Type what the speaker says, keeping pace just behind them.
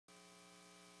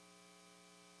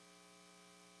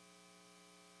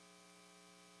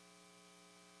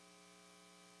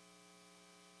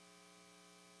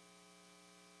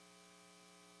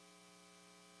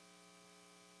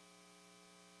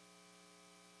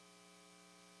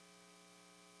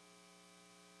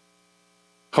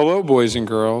Hello, boys and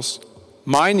girls.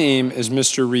 My name is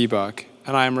Mr. Rebuck,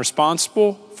 and I am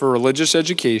responsible for religious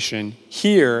education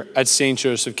here at St.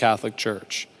 Joseph Catholic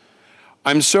Church.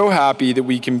 I'm so happy that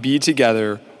we can be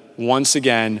together once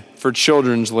again for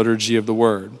Children's Liturgy of the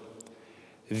Word.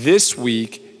 This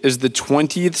week is the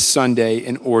 20th Sunday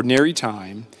in Ordinary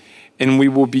Time, and we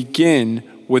will begin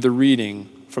with a reading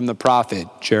from the prophet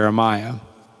Jeremiah.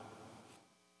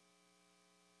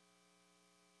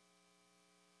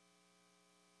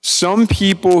 Some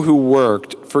people who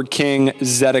worked for King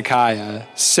Zedekiah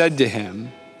said to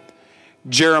him,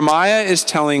 "Jeremiah is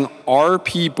telling our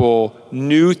people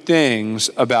new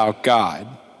things about God.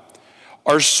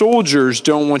 Our soldiers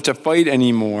don't want to fight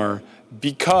anymore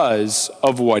because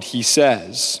of what he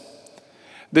says."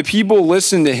 The people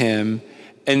listen to him,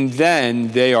 and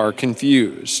then they are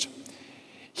confused.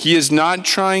 He is not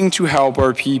trying to help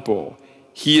our people.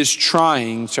 He is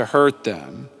trying to hurt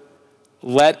them.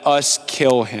 Let us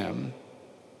kill him.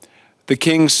 The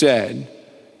king said,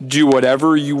 "Do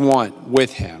whatever you want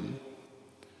with him."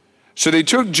 So they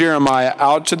took Jeremiah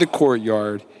out to the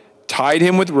courtyard, tied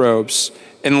him with ropes,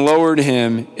 and lowered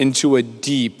him into a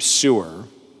deep sewer.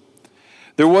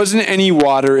 There wasn't any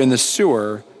water in the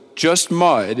sewer, just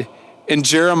mud, and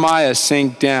Jeremiah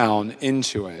sank down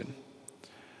into it.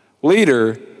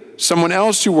 Later, someone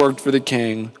else who worked for the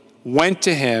king went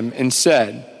to him and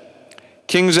said,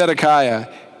 "King Zedekiah,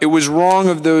 it was wrong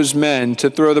of those men to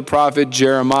throw the prophet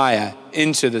Jeremiah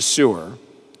into the sewer.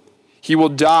 He will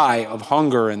die of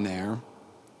hunger in there."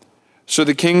 So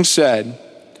the king said,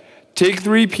 "Take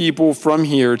 3 people from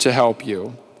here to help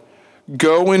you.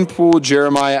 Go and pull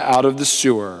Jeremiah out of the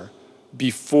sewer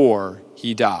before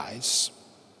he dies."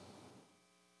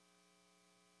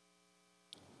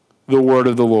 The word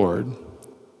of the Lord.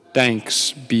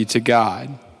 Thanks be to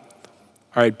God.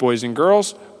 All right, boys and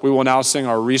girls, we will now sing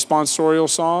our responsorial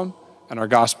psalm and our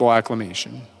gospel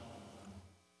acclamation.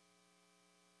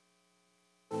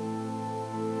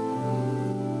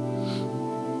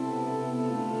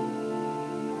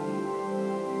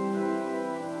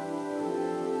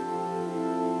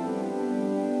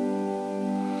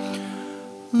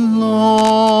 Lord,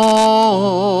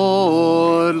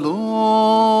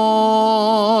 Lord,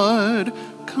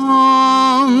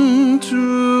 come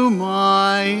to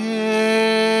my aid.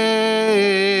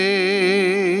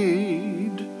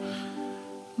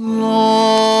 Lord,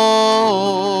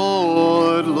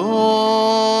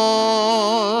 Lord,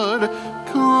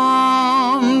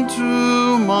 come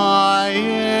to my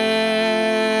aid.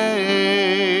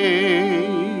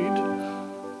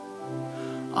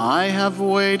 I have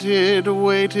waited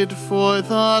for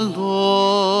the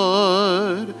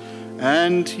Lord,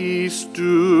 and he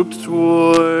stooped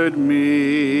toward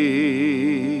me.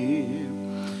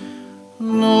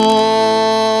 Lord,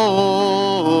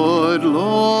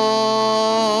 Lord,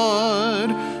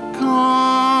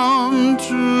 come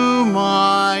to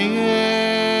my aid.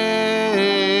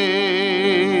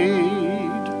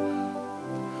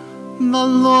 The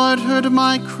Lord heard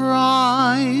my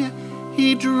cry.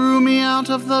 He drew me out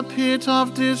of the pit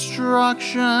of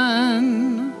destruction,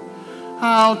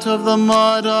 out of the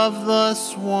mud of the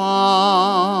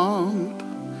swamp.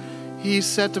 He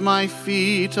set my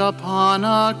feet upon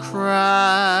a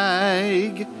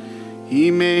crag.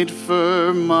 He made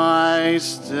firm my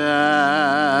steps.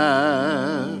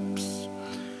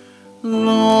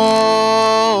 Lord,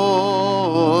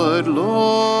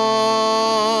 Lord,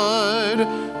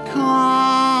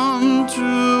 come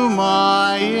to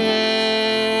my aid.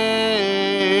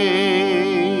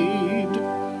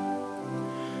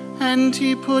 And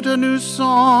he put a new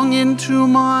song into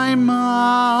my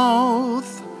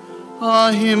mouth,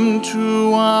 a hymn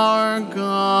to our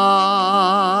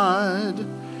God.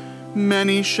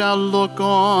 Many shall look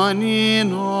on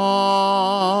in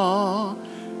awe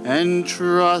and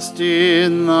trust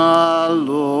in the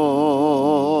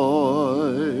Lord.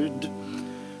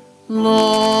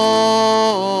 Lord,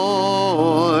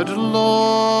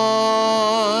 Lord,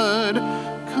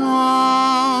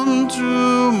 come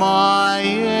to my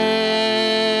aid.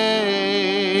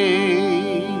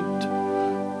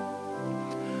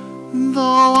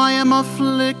 Though I am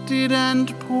afflicted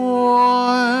and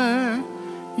poor,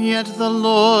 yet the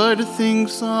Lord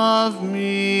thinks of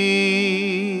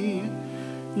me.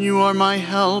 You are my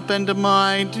help and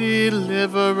my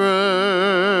deliverer.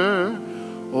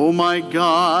 O my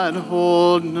God,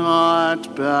 hold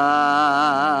not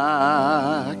back.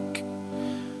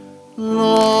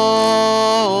 Lord,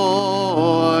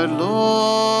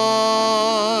 Lord,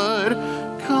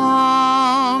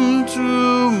 come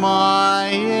to my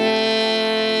aid.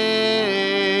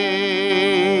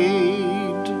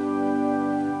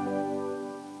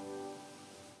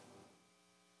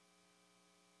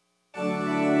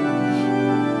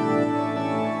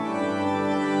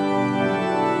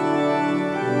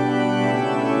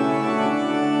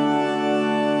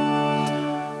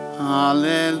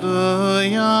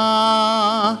 Alleluia,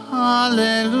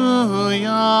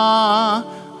 alleluia,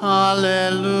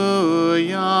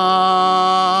 alleluia.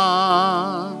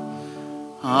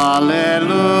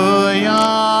 Alleluia,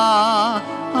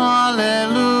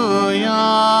 alleluia,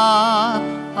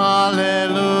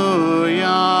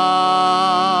 alleluia.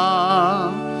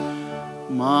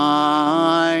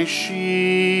 My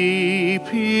sheep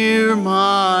hear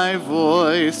my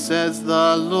voice, says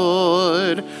the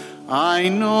Lord. I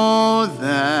know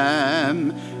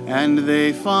them, and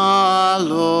they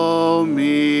follow me.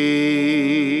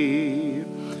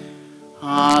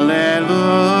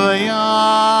 Alleluia,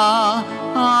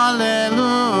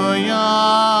 alleluia,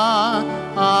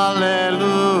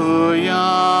 alleluia.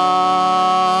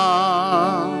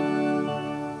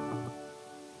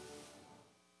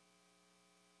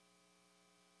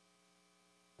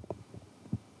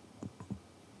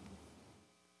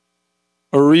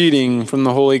 A reading from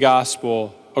the Holy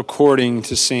Gospel according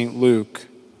to St. Luke.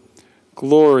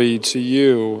 Glory to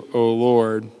you, O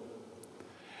Lord.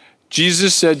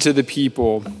 Jesus said to the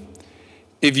people,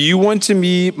 "If you want to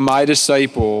be my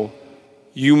disciple,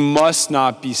 you must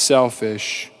not be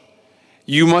selfish.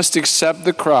 You must accept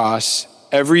the cross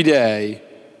every day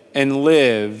and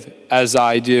live as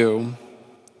I do.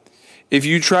 If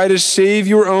you try to save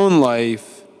your own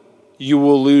life, you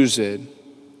will lose it.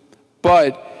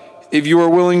 But if you are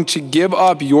willing to give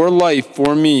up your life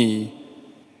for me,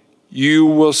 you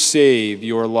will save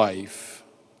your life.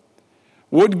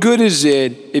 What good is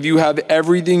it if you have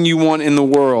everything you want in the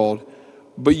world,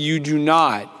 but you do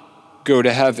not go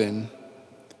to heaven?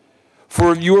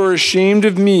 For if you are ashamed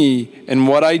of me and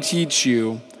what I teach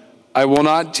you, I will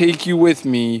not take you with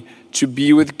me to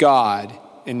be with God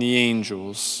and the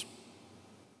angels."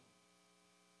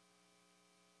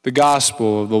 The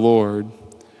Gospel of the Lord.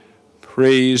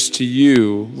 Praise to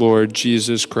you, Lord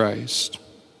Jesus Christ.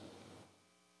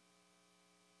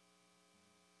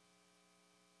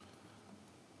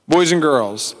 Boys and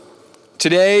girls,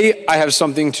 today I have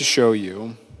something to show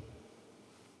you.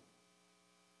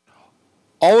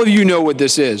 All of you know what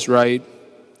this is, right?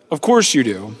 Of course you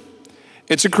do.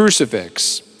 It's a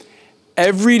crucifix.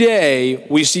 Every day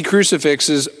we see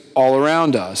crucifixes all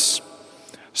around us.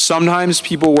 Sometimes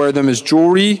people wear them as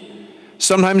jewelry.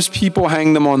 Sometimes people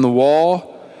hang them on the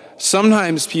wall.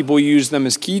 Sometimes people use them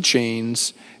as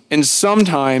keychains. And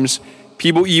sometimes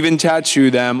people even tattoo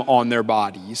them on their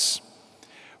bodies.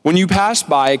 When you pass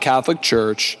by a Catholic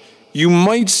church, you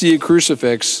might see a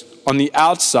crucifix on the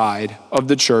outside of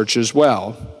the church as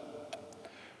well.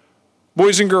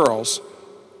 Boys and girls,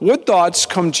 what thoughts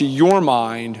come to your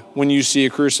mind when you see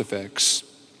a crucifix?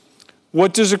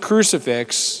 What does a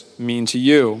crucifix mean to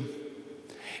you?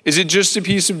 Is it just a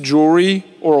piece of jewelry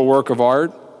or a work of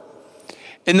art?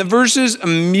 In the verses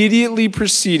immediately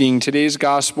preceding today's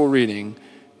gospel reading,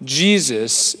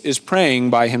 Jesus is praying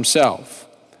by himself.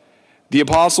 The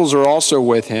apostles are also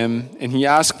with him, and he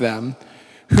asked them,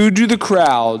 "Who do the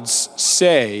crowds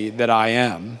say that I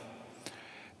am?"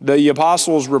 The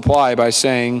apostles reply by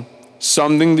saying,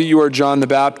 "Some think that you are John the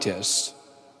Baptist,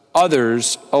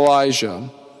 others Elijah.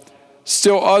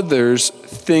 Still others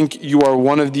think you are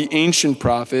one of the ancient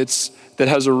prophets that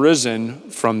has arisen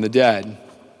from the dead."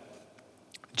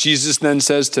 Jesus then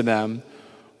says to them,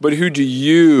 "But who do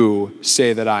you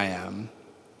say that I am?"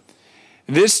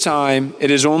 This time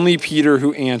it is only Peter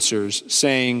who answers,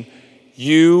 saying,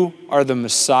 "You are the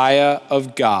Messiah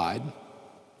of God."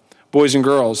 Boys and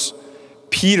girls,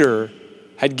 Peter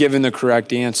had given the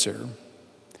correct answer.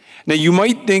 Now you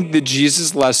might think that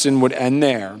Jesus' lesson would end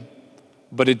there,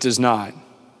 but it does not.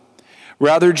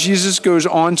 Rather, Jesus goes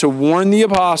on to warn the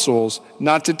apostles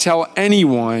not to tell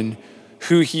anyone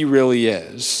who he really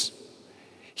is.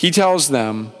 He tells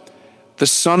them, "The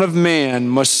Son of Man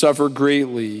must suffer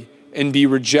greatly and be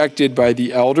rejected by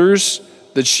the elders,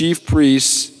 the chief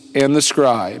priests, and the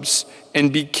scribes,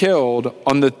 and be killed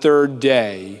on the third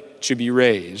day to be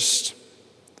raised."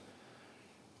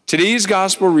 Today's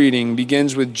gospel reading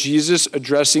begins with Jesus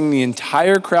addressing the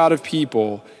entire crowd of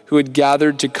people who had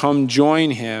gathered to come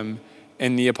join him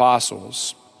and the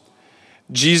apostles.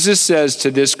 Jesus says to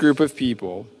this group of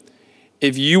people,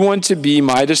 "If you want to be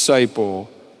my disciple,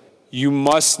 you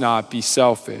must not be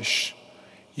selfish.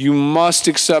 You must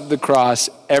accept the cross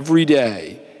every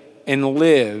day and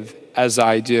live as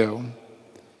I do.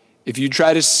 If you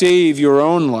try to save your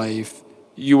own life,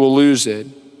 you will lose it.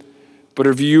 But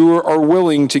if you are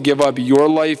willing to give up your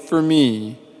life for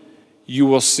me, you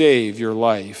will save your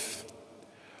life.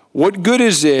 What good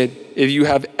is it if you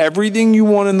have everything you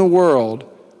want in the world,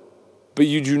 but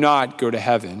you do not go to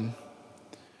heaven?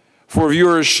 For if you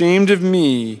are ashamed of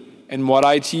me and what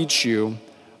I teach you,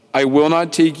 I will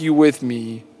not take you with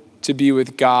me to be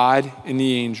with God and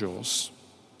the angels.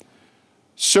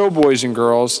 So, boys and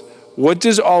girls, what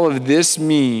does all of this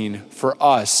mean for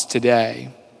us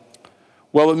today?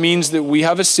 Well, it means that we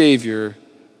have a Savior,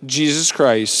 Jesus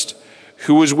Christ,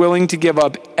 who was willing to give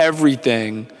up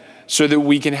everything so that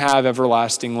we can have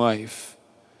everlasting life.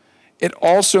 It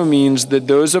also means that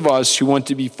those of us who want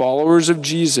to be followers of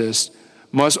Jesus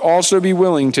must also be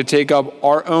willing to take up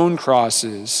our own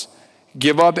crosses,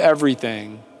 give up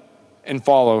everything, and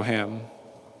follow him.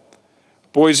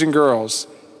 Boys and girls,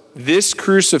 this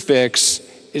crucifix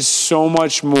is so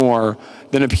much more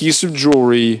than a piece of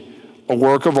jewelry, a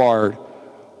work of art,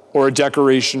 or a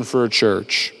decoration for a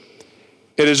church.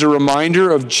 It is a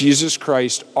reminder of Jesus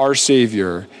Christ, our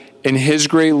Savior, and his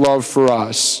great love for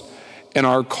us, and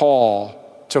our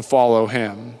call to follow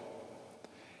him.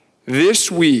 This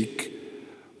week,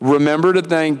 remember to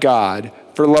thank God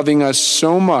for loving us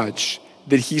so much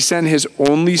that he sent his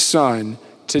only Son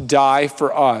to die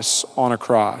for us on a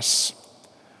cross.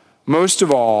 Most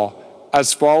of all,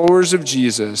 as followers of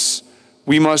Jesus,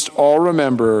 we must all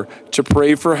remember to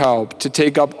pray for help to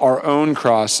take up our own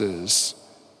crosses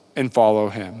and follow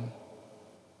him.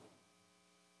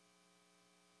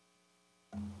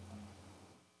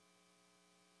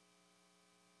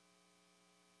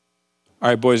 All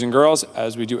right, boys and girls,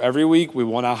 as we do every week, we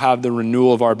will now have the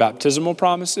renewal of our baptismal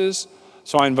promises.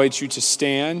 So I invite you to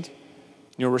stand.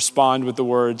 You'll respond with the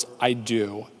words, I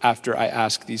do, after I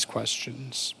ask these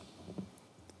questions.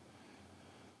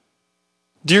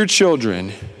 Dear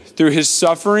children, through his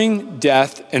suffering,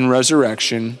 death, and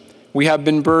resurrection, we have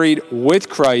been buried with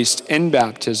Christ in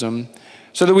baptism,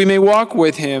 so that we may walk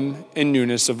with him in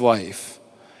newness of life.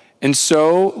 And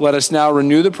so let us now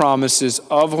renew the promises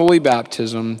of holy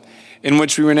baptism, in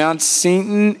which we renounce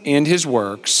Satan and his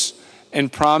works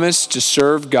and promise to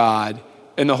serve God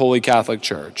in the Holy Catholic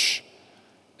Church.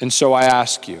 And so I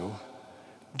ask you,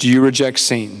 do you reject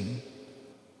Satan?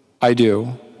 I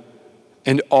do.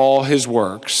 And all his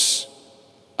works?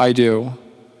 I do.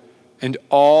 And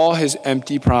all his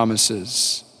empty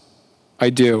promises?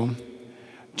 I do.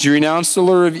 Do you renounce the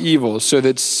lure of evil so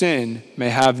that sin may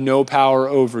have no power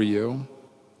over you?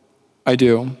 I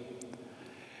do.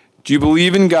 Do you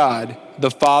believe in God,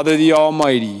 the Father, the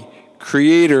Almighty,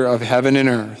 creator of heaven and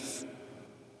earth?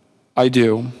 I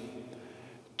do.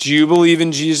 Do you believe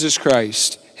in Jesus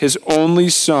Christ, his only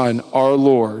Son, our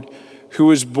Lord, who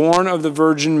was born of the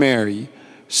Virgin Mary,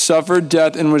 suffered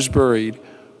death and was buried,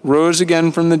 rose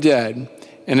again from the dead,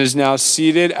 and is now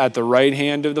seated at the right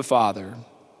hand of the Father?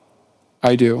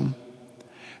 I do.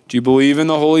 Do you believe in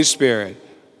the Holy Spirit,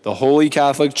 the Holy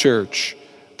Catholic Church,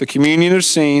 the communion of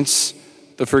saints,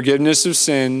 the forgiveness of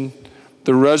sin,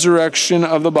 the resurrection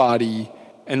of the body,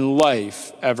 and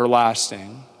life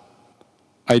everlasting?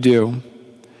 I do.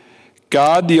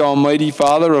 God, the Almighty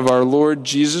Father of our Lord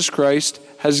Jesus Christ,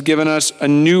 has given us a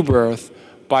new birth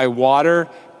by water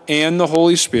and the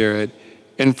Holy Spirit,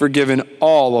 and forgiven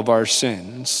all of our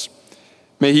sins.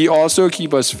 May he also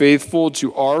keep us faithful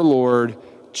to our Lord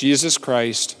Jesus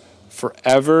Christ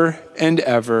forever and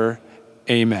ever.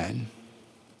 Amen.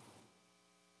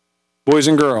 Boys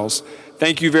and girls,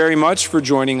 thank you very much for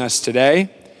joining us today.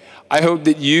 I hope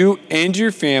that you and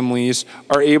your families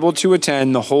are able to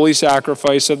attend the holy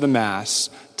sacrifice of the Mass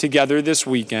together this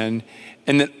weekend,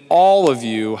 and that all of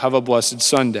you have a blessed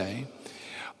Sunday.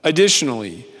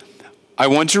 Additionally, I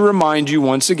want to remind you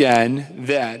once again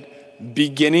that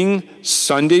beginning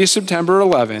Sunday, September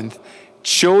 11th,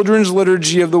 Children's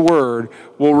Liturgy of the Word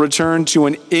will return to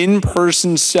an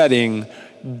in-person setting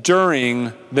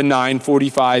during the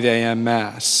 9:45 a.m.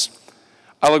 Mass.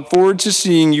 I look forward to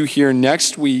seeing you here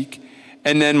next week,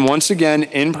 and then once again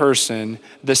in person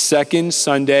the second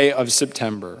Sunday of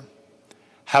September.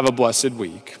 Have a blessed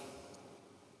week.